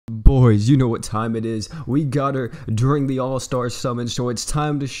boys, you know what time it is. We got her during the All-Star Summon, so it's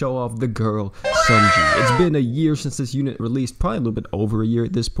time to show off the girl, Sonije. It's been a year since this unit released, probably a little bit over a year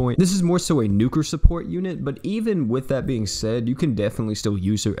at this point. This is more so a nuker support unit, but even with that being said, you can definitely still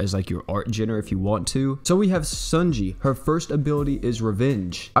use her as like your art genner if you want to. So we have Sonije. Her first ability is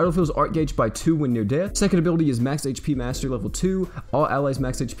Revenge. Autofills art gauge by 2 when near death. Second ability is Max HP Mastery level 2. All allies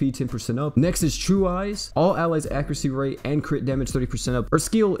max HP 10% up. Next is True Eyes. All allies accuracy rate and crit damage 30% up. Her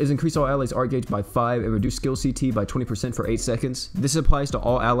skill is increase all allies art gauge by 5 and reduce skill CT by 20% for 8 seconds. This applies to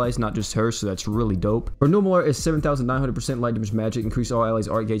all allies, not just her, so that's really dope. Her normal art is 7,900% light damage magic, increase all allies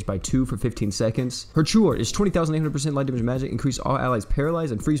art gauge by 2 for 15 seconds. Her true art is 20,800% light damage magic, increase all allies paralyze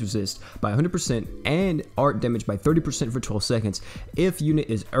and freeze resist by 100% and art damage by 30% for 12 seconds. If unit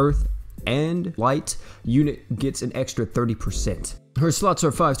is earth and light, unit gets an extra 30%. Her slots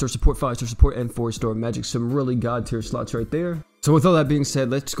are 5-star support, 5-star support, and 4-star magic. Some really god tier slots right there. So with all that being said,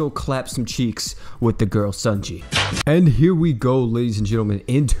 let's go clap some cheeks with the girl Sonije. And here we go, ladies and gentlemen,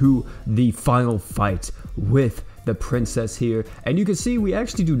 into the final fight with the princess here. And you can see we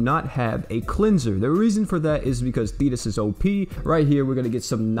actually do not have a cleanser. The reason for that is because Thetis is OP. Right here, we're going to get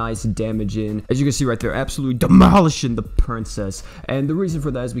some nice damage in. As you can see right there, absolutely demolishing the princess. And the reason for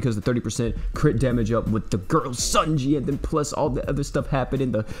that is because the 30% crit damage up with the girl Sonije, and then plus all the other stuff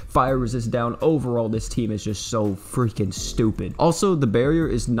happening, the fire resist down. Overall, this team is just so freaking stupid. Also, the barrier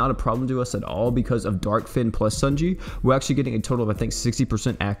is not a problem to us at all because of Darkfin plus Sonije. We're actually getting a total of, I think,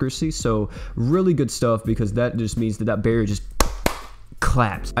 60% accuracy. So really good stuff, because that just means that that barrier just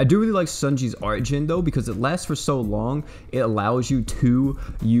clapped. I do really like Sonji's art gen though, because it lasts for so long. It allows you to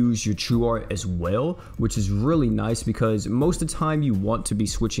use your true art as well, which is really nice, because most of the time you want to be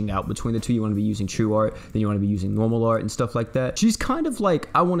switching out between the two. You want to be using true art, then you want to be using normal art and stuff like that. She's kind of like,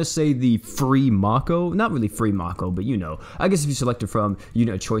 I want to say, the free Mako. Not really free Mako, but you know, I guess if you select her from, you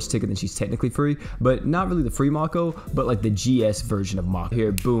know, choice ticket, then she's technically free, but not really the free Mako, but like the GS version of Mako.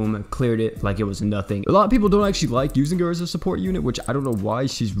 Here, boom, cleared it like it was nothing. A lot of people don't actually like using her as a support unit, which I don't know why.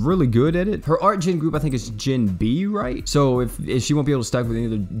 She's really good at it. Her art gen group, I think, is Gen B, right? So if she won't be able to stack with any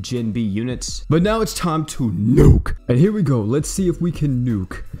of the Gen B units. But now it's time to nuke. And here we go. Let's see if we can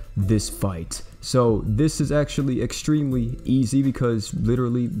nuke this fight. So this is actually extremely easy, because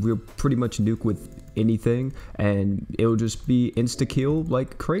literally we'll pretty much nuke with anything and it'll just be insta kill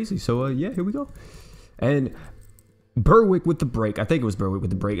like crazy. So yeah, here we go. And Berwick with the break. I think it was Berwick with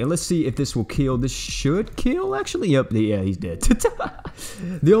the break. And let's see if this will kill. This should kill, actually. Yep, yeah, he's dead.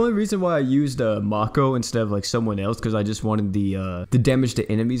 The only reason why I used Mako instead of like someone else, because I just wanted the damage to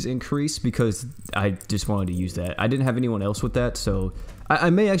enemies increase, because I just wanted to use that. I didn't have anyone else with that, so I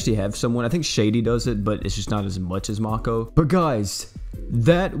may actually have someone. I think Shady does it, but it's just not as much as Mako. But guys,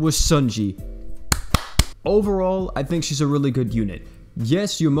 that was Sonije. Overall, I think she's a really good unit.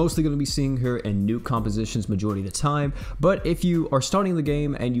 Yes, you're mostly going to be seeing her in nuke compositions majority of the time, but if you are starting the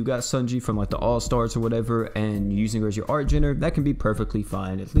game and you got Sonije from like the All-Stars or whatever and using her as your art genner, that can be perfectly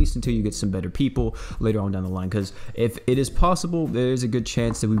fine, at least until you get some better people later on down the line, because if it is possible, there is a good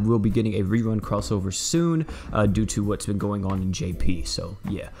chance that we will be getting a rerun crossover soon due to what's been going on in JP. So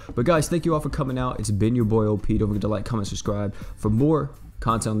yeah, but guys, thank you all for coming out. It's been your boy OP. Don't forget to like, comment, subscribe for more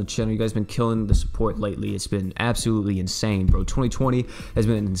content on the channel. You guys been killing the support lately. It's been absolutely insane, bro. 2020 has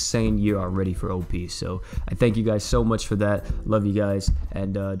been an insane year already for OP, so I thank you guys so much for that. Love you guys,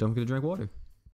 and don't forget to drink water.